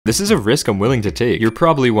This is a risk I'm willing to take. You're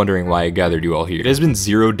probably wondering why I gathered you all here. It has been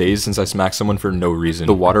 0 days since I smacked someone for no reason.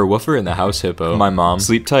 The water woofer and the house hippo. My mom.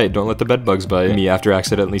 Sleep tight, don't let the bed bugs bite. Me after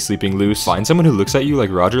accidentally sleeping loose. Find someone who looks at you like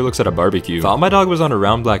Roger looks at a barbecue. Thought my dog was on a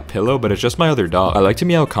round black pillow, but it's just my other dog. I like to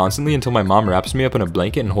meow constantly until my mom wraps me up in a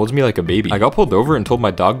blanket and holds me like a baby. I got pulled over and told my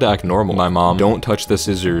dog to act normal. My mom. Don't touch the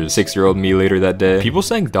scissors. 6-year-old me later that day. People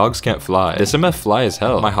saying dogs can't fly. This MF fly as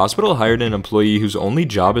hell. My hospital hired an employee whose only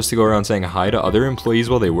job is to go around saying hi to other employees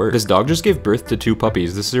while they work. This dog just gave birth to 2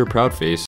 puppies. This is her proud face.